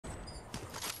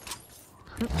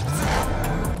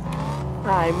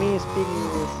I me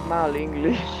speaking small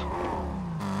English.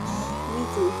 Me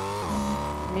too.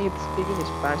 Me speaking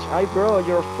Spanish. I bro,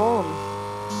 your phone.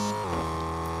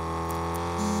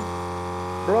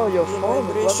 Bro, your The phone.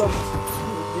 What vibration.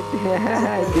 the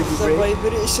The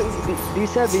vibrations.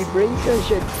 These are vibrations,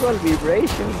 sexual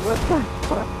vibrations. What the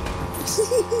fuck?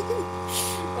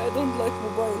 I don't like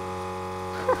mobile.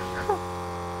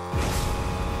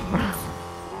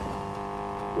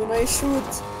 When I shoot,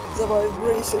 the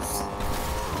vibrations.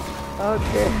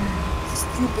 Okay.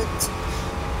 Stupid.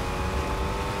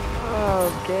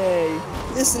 Okay.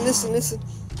 Listen.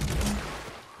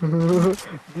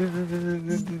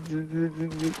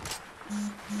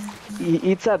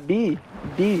 It's a B.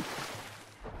 B.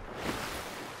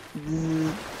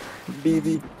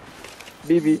 BB.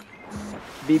 BB.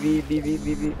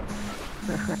 BB.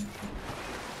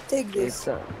 Take this. It's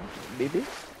a BB.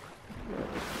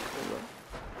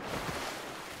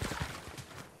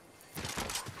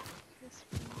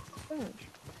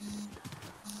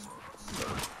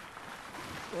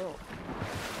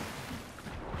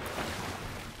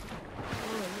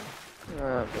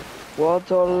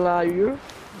 What all are you?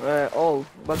 All.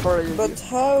 What are you? But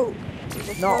how?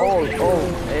 No, all.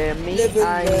 Me, Level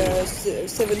I.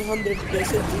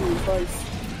 775.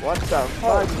 What the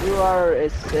fuck? You are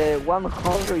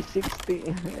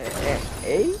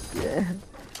 168?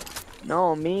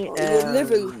 No, me. Your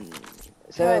level.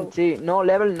 70. No,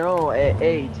 level no.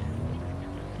 8.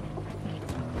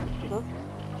 Huh?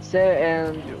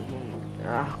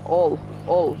 All.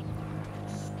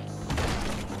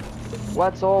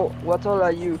 What all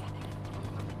are you?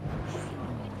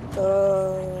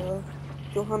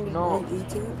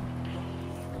 280.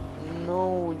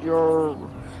 No, you're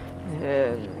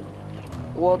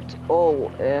what all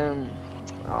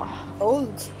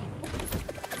Old.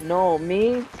 No,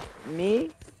 me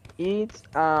it's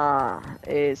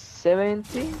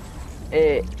 70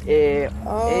 8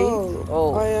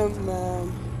 old. I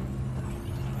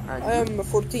am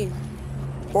 14.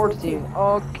 14.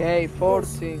 Okay,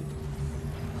 14.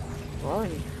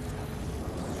 Fine.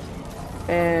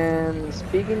 And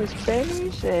speaking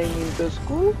Spanish and into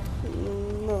school?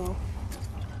 No.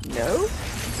 No?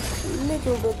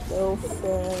 Little bit of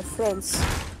French.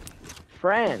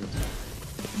 French.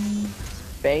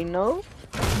 Spain, no?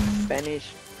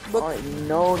 Spanish. But,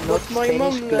 no, not but my Spanish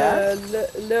mom class.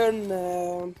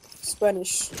 learn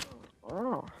Spanish.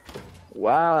 Oh.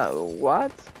 Wow,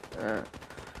 what?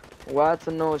 What?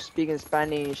 No speaking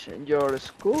Spanish in your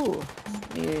school?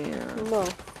 Yeah. No.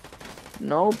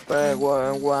 Nope.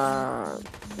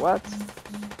 What?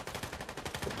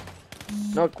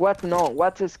 No, what? No.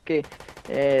 What es que?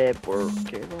 ¿Por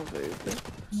qué no se dice?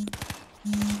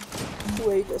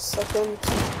 Wait a second.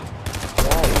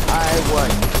 I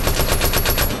want.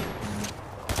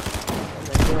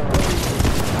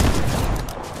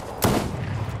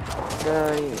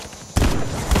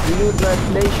 New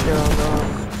translation on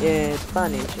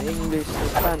Spanish, English to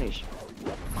Spanish.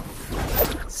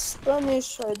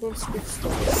 Spanish, I don't speak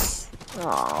Spanish.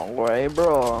 Oh, why,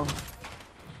 bro?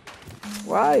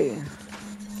 Why?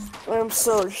 I'm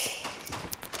sorry.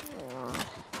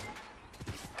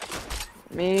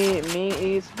 Me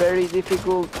is very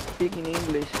difficult speaking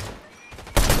English.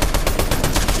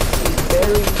 It's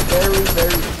very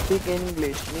speaking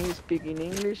English. Me speaking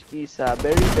English is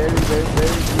very difficult.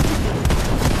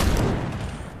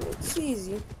 It's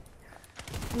easy.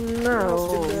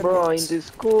 No, bro, in the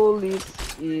school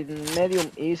it's in medium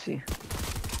easy.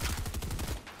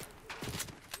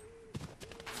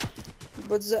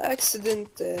 But the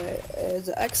accent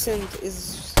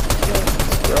is.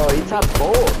 Bro, it's a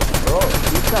bot, bro.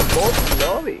 It's a bot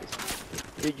lobby.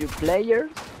 With you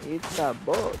players, it's a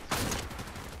bot.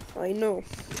 I know.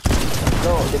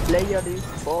 No, the player is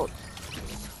bot.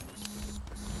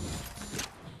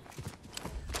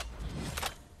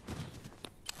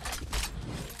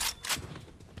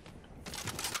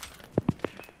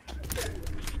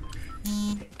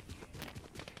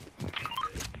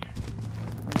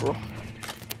 Bro,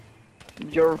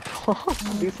 your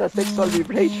phone is a sexual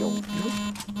vibration.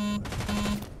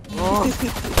 Do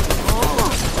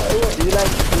you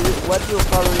like? What's your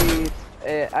favorite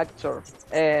actor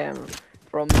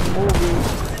from movies?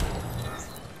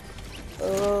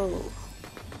 Oh,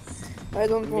 I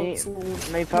don't want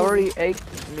My favorite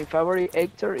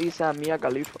actor is Mia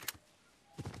Khalifa.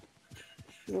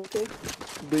 Okay.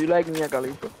 Do you like Mia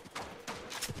Khalifa?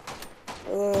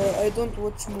 I don't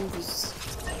watch movies.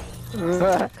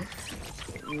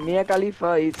 Mia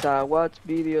Khalifa is watch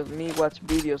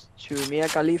videos to Mia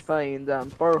Khalifa in the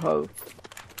Pornhub.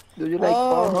 Do you like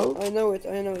Pornhub? I know it.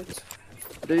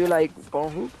 Do you like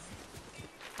Pornhub?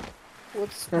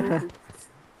 What's Google?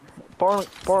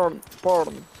 Porn.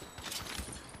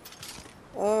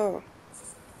 Oh,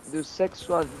 Do you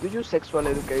sexual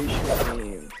education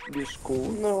in your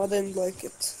school? no, I didn't like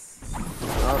it.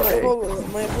 My Okay.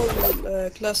 whole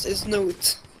class is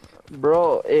note.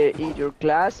 Bro, in your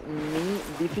class, me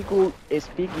difficult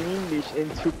speaking English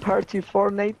and to party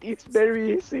Fortnite, it's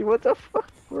very easy. What the fuck,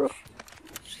 bro?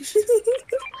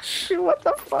 What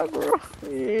the fuck, bro?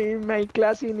 In my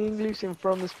class in English and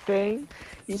from Spain,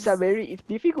 it's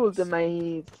difficult.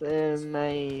 My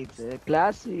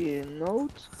class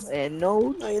notes notes. I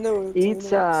know it. It's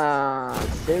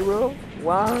 0,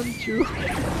 1, 2.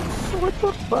 What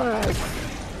the fuck?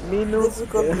 Minute.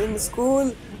 Difficult in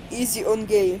school, easy on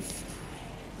game.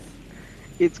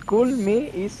 It's cool. Me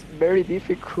is very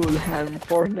difficult, and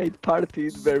Fortnite party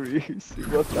is very easy.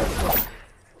 What the fuck?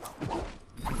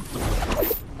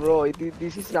 Bro,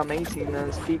 this is amazing.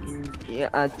 I'm speaking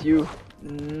at you.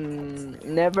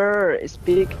 Never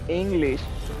speak English.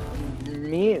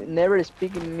 Me never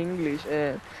speak in English.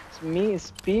 Me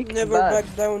speak. Never back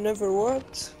down, never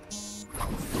what?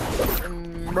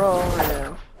 Bro,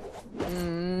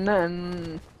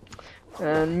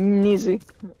 easy.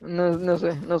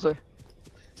 No sé.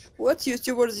 What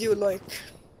YouTubers you like?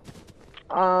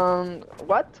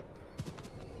 What?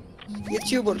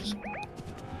 YouTubers.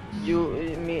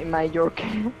 My York.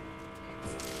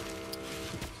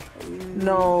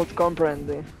 No,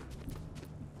 comprende.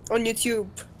 On YouTube.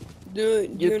 Do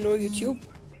you know YouTube?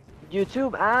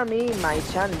 YouTube, my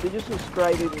channel. Did you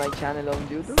subscribe to my channel on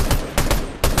YouTube?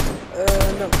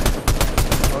 No.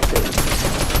 Okay.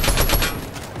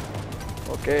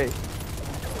 Okay.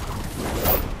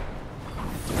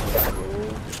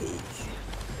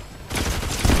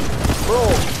 Bro!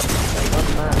 Not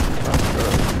man, not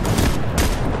girl.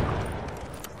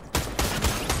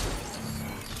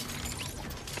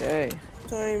 Okay.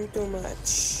 Time to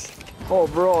match. Oh,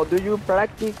 bro, do you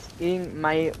practice in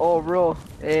my... Oh, bro,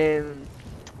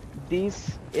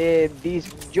 this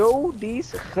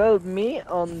help me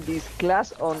on this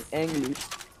class on English.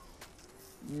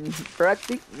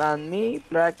 Practice and me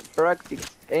practice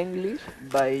English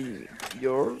by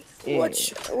your...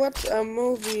 Watch a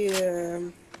movie.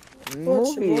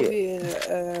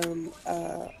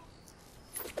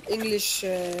 English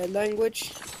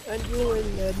language, and you will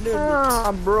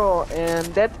learn it. Bro, and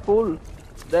Deadpool,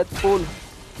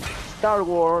 Star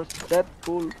Wars,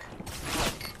 Deadpool,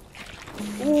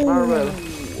 Ooh, Marvel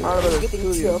getting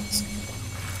Studios. shot.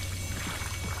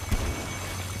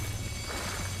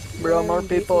 Bro,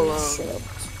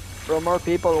 more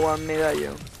people want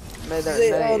medallion.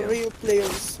 They are real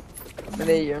players.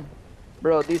 Medallion.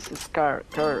 Bro, this is car,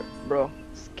 bro.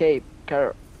 Escape,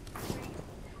 car.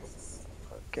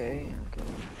 Okay.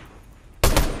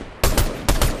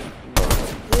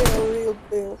 They are real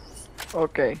players.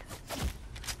 Okay.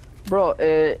 Bro,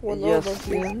 One just over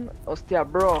here. seen, hostia,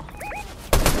 bro.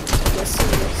 Yes.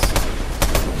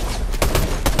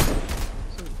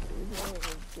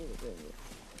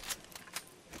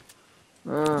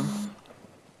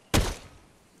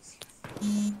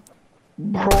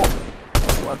 Bro,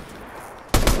 what?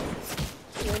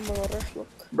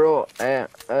 Bro,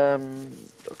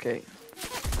 okay.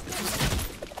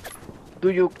 Do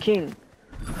you king?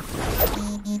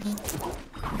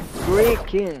 Great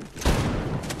king.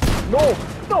 No,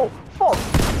 fuck.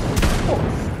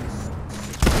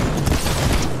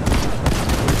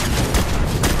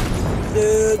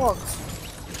 Dude. Fuck.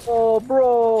 Oh,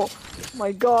 bro,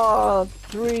 my God,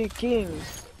 3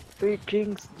 kings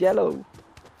yellow.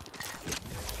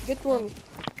 Get one.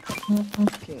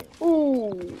 Okay.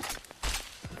 Ooh.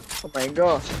 Oh my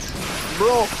God,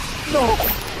 bro, no.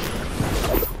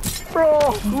 Bro,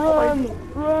 run.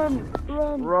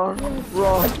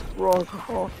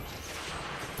 Oh.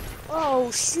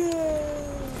 Oh shit.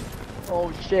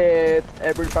 Oh shit,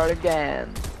 everybody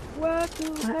again. Where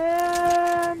to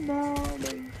hell now?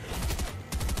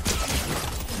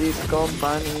 This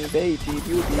company, baby,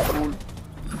 beautiful.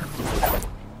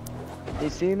 They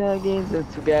sing against us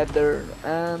together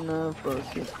and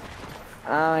proceed.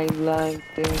 I like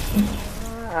this.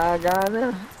 I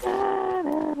gotta.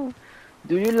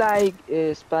 Do you like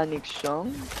Spanish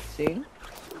song? Sing?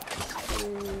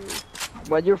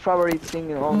 What's your favorite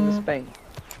singing on Spain?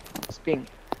 Spain.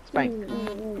 Run.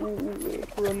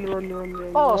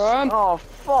 Oh,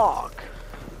 fuck.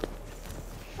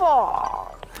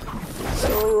 It's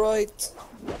alright.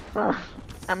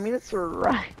 I mean, it's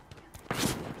alright.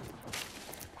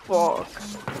 Fuck.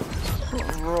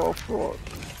 Bro, fuck.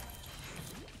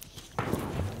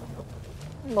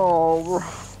 No, bro.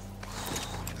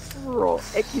 Bro,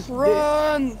 XD.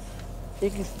 Run!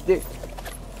 XD.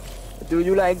 Do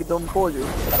you like Don Pollo?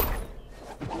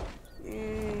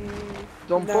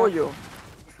 Don No. Pollo.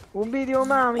 Un video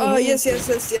mami. Oh, yes, gente. yes,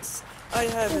 yes, yes. I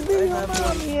have Un it. I video have mami,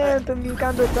 one. gente. Me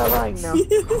encanta esta vaina.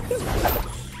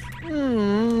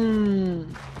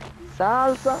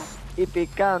 Salsa y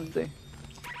picante.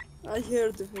 I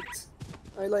heard of it.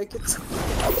 I like it.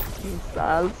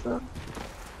 Salsa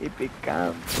y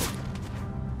picante.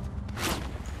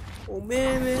 Oh,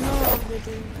 meme,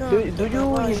 no, Do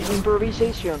you use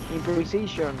improvisation?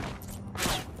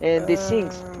 The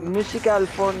sings musical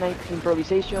Fortnite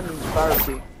improvisation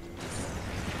party.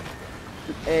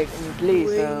 Please.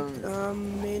 Wait a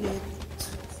minute.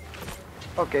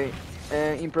 Okay.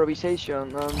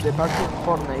 Improvisation on the party of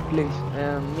Fortnite, please.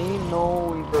 Me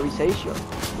no improvisation.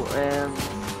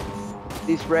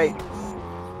 This break.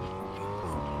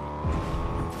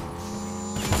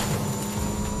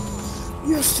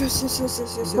 Yes, yes, yes, yes,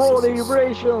 yes, yes, Bro, yes, the yes.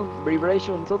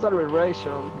 vibration, total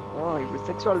vibration. Oh,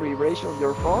 sexual vibration.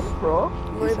 Your phone, bro?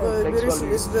 My It's a sexual vibration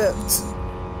is bad.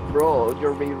 Bro,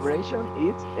 your vibration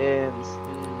is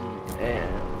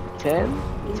 10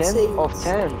 Insane. of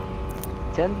 10.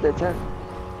 10 to 10.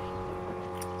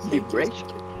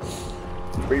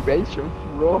 Vibration,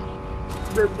 bro.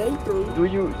 Verbatim. Do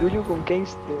you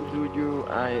conquist? Do you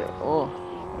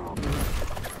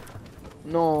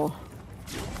no.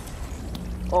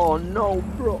 Oh no,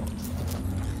 bro.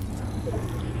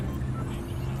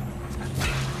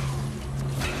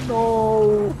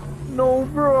 No,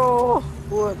 bro.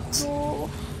 What? No.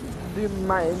 Do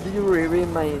you read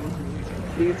my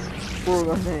this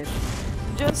poor man?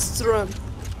 Just run.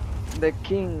 The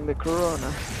king, the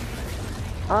corona.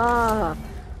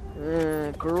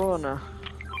 Corona.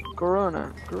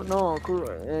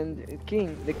 And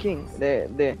king, the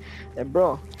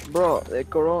bro, the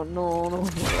corona, no,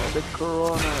 the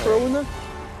corona.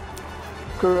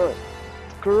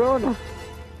 Corona.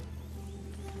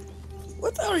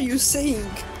 What are you saying?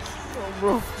 No,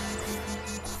 bro.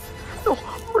 No,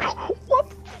 bro, what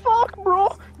the fuck,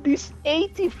 bro? This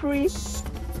 83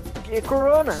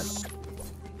 corona.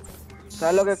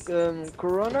 ¿Sabes lo que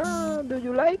corona do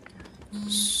you like?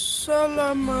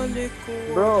 Salam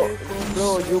alaikum. Bro,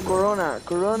 you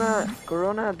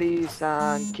corona this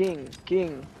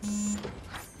king.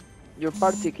 Your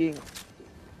party king.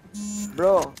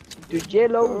 Bro, you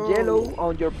yellow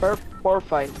on your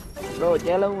profile. Bro,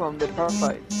 yellow on the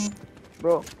profile.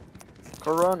 Bro,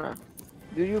 corona.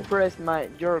 Do you press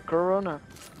your corona?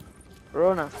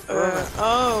 Corona.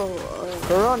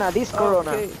 Corona, this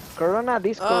corona. Okay. Corona,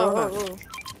 this corona.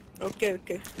 Okay.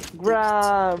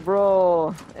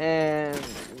 Bro, and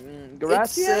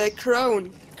gracias. It's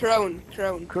crown. Crown.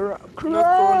 Crown.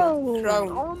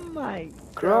 Oh my.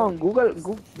 Crown.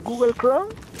 Google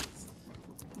Crown.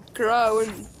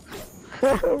 Crown.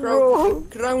 Bro.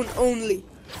 Crown only.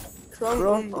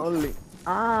 Crown only.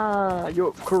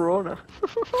 Yo, Corona.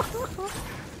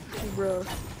 Bro.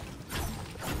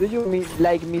 Do you mean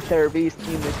like Mr. Beast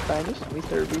in Spanish?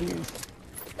 Mr. Beast.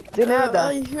 De nada.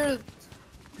 I heard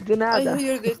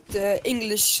that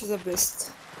English is the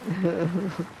best.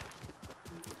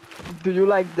 Do you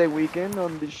like the weekend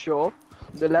on the shop?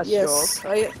 The last Yes,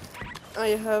 shop? I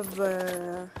have.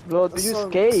 Bro, do you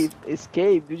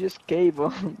escape? Do you escape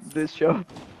on the shop?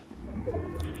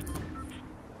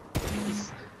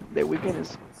 The weekend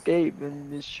escape in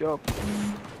this shop.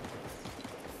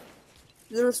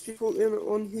 There's people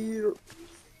on here.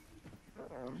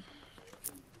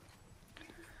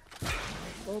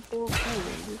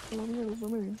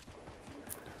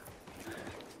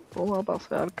 Vamos a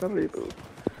pasar carrito.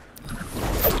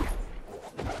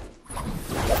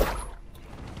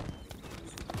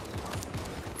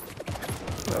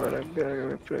 A ver, espera que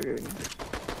me fregue.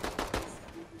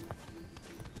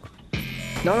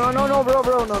 No,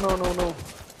 bro, no.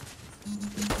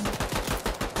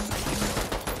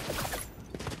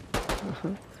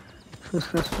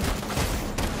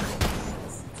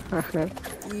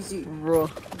 Easy. Bro,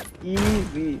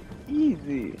 easy.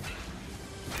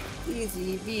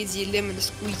 Easy, lemon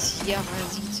squeeze, yeah,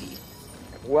 easy.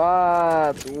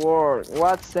 What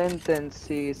sentence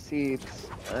is it?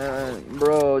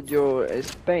 Bro, you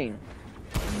Spain.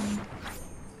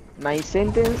 My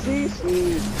sentence is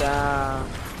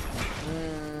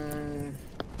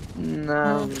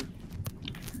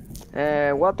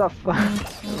what the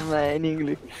fuck in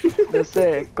English. No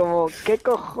sé, como qué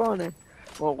cojones.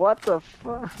 Or what the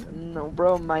fuck? No,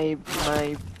 bro, my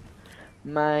one.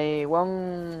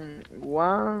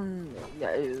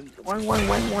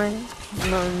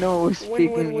 No,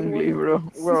 speaking English, bro.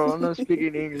 Bro, no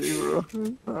speaking English,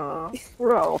 bro.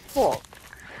 Bro, fuck.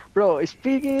 Bro,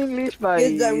 speaking English by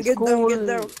Get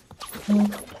down.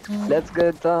 Let's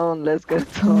get on,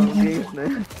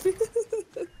 business.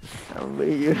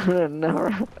 You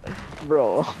never,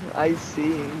 bro. I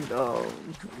sing,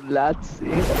 let's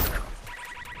sing.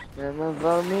 I'm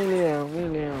a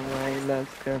million, my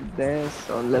let's get this,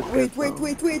 so let's Wait, get wait, on.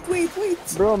 wait, wait, wait, wait.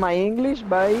 Bro, my English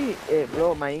by,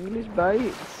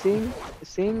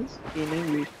 sings in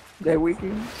English. The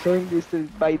weekend song is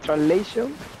by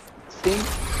translation, sings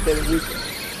the weekend.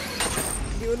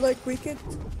 Do you like cricket?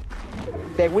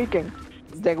 The weekend.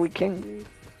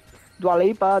 Dua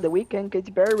Lipa, The Weeknd,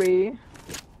 Katy Perry.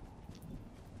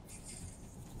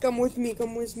 Come with me,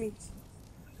 come with me.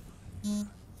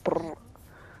 Prr.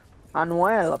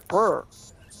 Anuel, prr.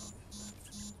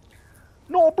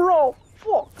 No, bro,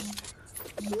 fuck.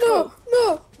 No,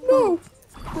 no, no,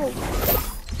 Bro,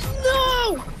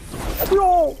 no!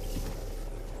 bro.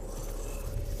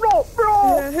 No,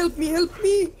 bro. Help me, help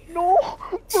me! No,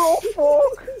 bro,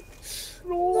 fuck.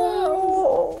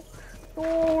 No,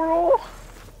 bro.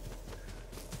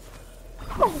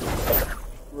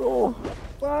 Bro,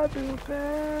 what do you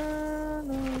plan?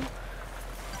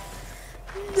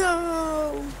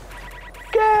 No!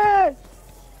 ¿Qué?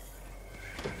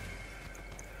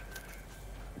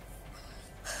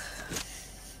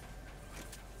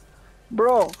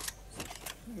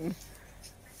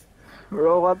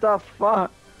 Bro, what the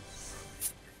fuck?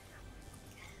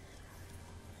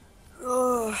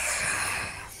 Oh.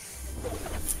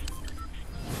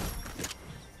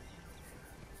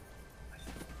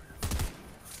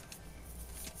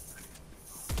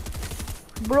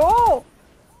 Bro!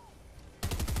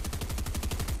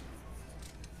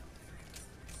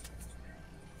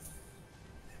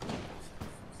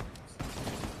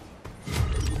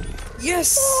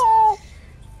 Yes! Oh!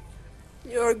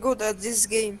 You're good at this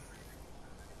game.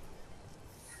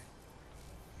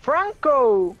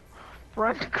 Franco!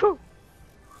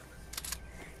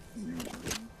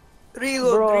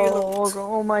 Reload, Bro, reload.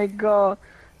 oh my god.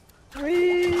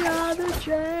 We are the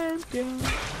champions.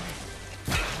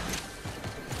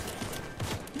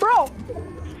 Bro!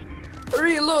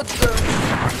 Reload.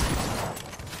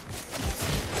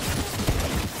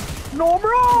 No,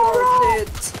 bro! You are dead.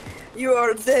 You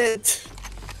are dead.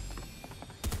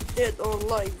 Dead or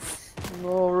alive.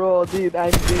 No, bro, dude,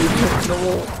 I'm dead.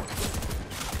 No.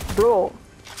 Bro.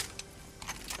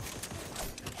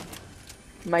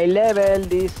 My level,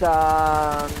 these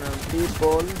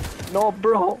people. No,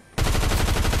 bro.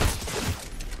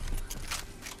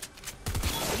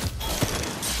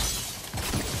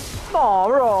 No,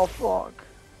 bro, fuck.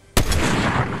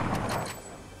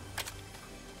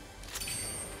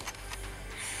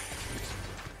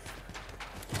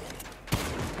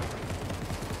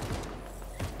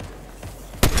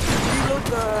 Reload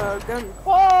the gun.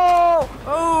 Oh!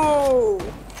 Oh!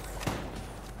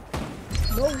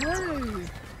 No way.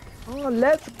 Oh,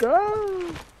 let's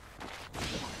go.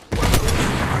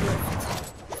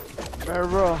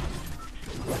 Bro.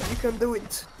 You can do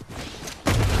it.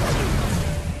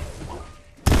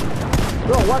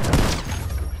 Bro, what?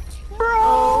 Bro!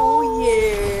 Oh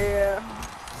yeah!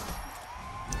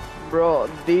 Bro,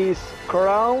 these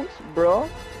crowns, bro.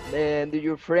 And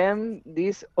your friend,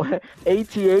 this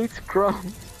 88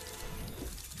 crowns.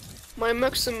 My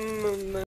maximum